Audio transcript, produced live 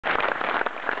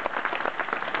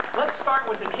Let's start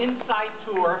with an inside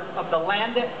tour of the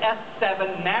Landa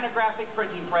S7 nanographic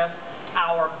printing press,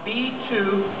 our B2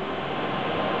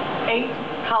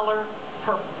 8-color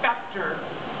perfector,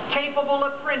 capable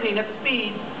of printing at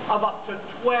speeds of up to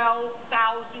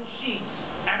 12,000 sheets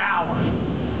an hour.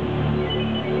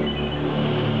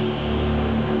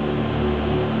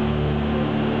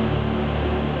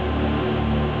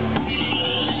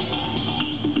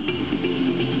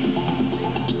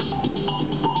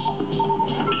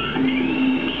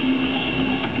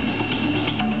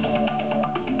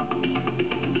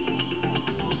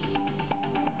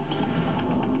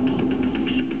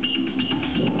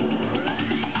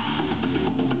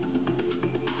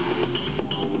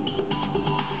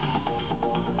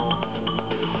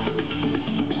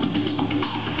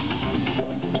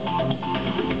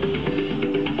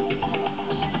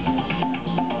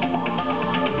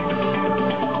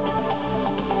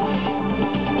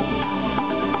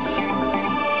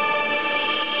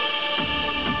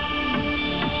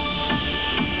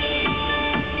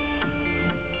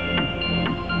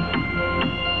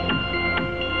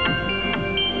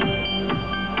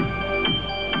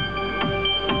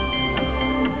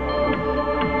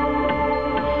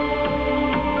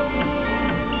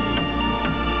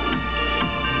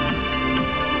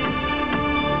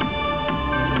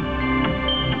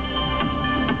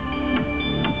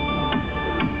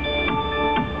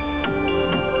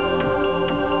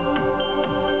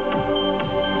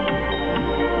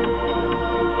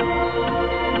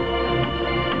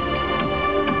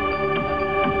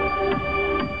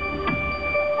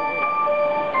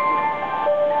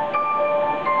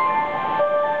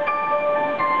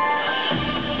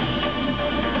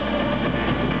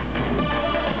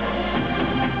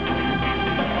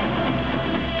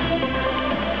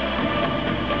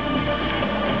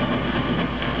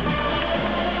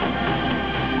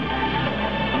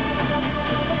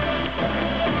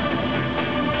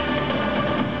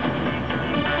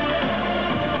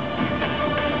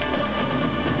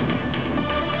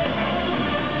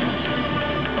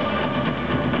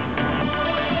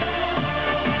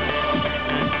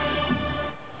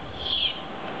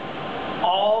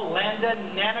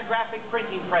 Nanographic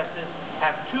printing presses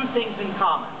have two things in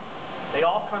common. They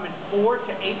all come in 4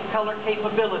 to 8 color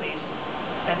capabilities,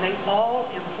 and they all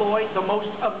employ the most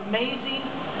amazing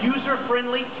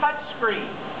user-friendly touchscreen.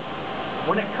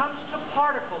 When it comes to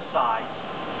particle size,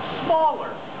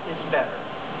 smaller is better.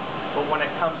 But when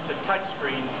it comes to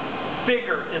touchscreens,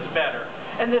 bigger is better.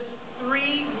 And this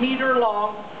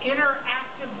 3-meter-long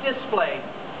interactive display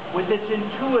with its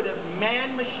intuitive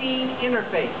man-machine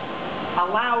interface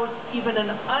allows even an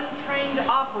untrained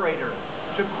operator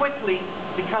to quickly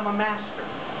become a master.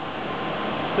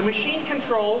 The machine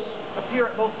controls appear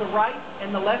at both the right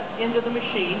and the left end of the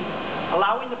machine,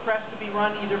 allowing the press to be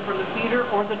run either from the feeder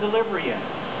or the delivery end.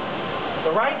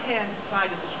 The right-hand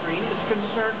side of the screen is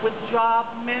concerned with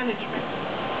job management.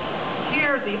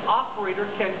 Here, the operator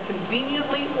can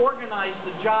conveniently organize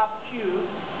the job queue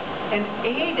and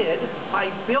aided by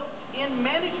built-in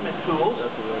management tools,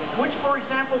 which, for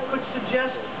example, could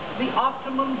suggest the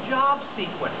optimum job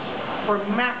sequence for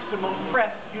maximum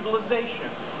press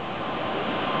utilization.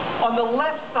 On the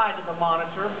left side of the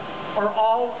monitor are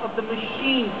all of the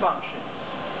machine functions.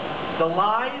 The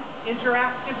live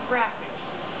interactive graphics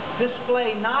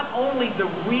display not only the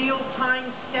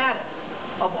real-time status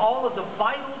of all of the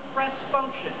vital press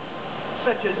functions,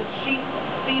 such as sheet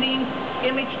feeding,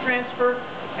 image transfer,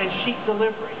 and sheet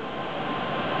delivery.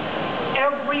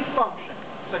 Every function,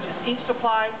 such as ink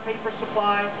supply, paper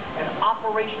supply, and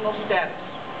operational status,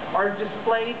 are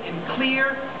displayed in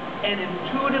clear and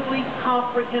intuitively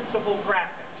comprehensible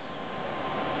graphics.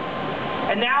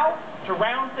 And now, to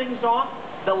round things off,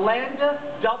 the Landa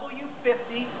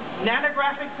W50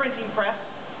 nanographic printing press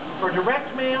for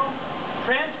direct mail,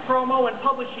 trans-promo, and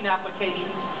publishing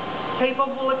applications,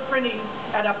 capable of printing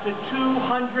at up to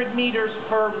 200 meters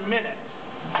per minute.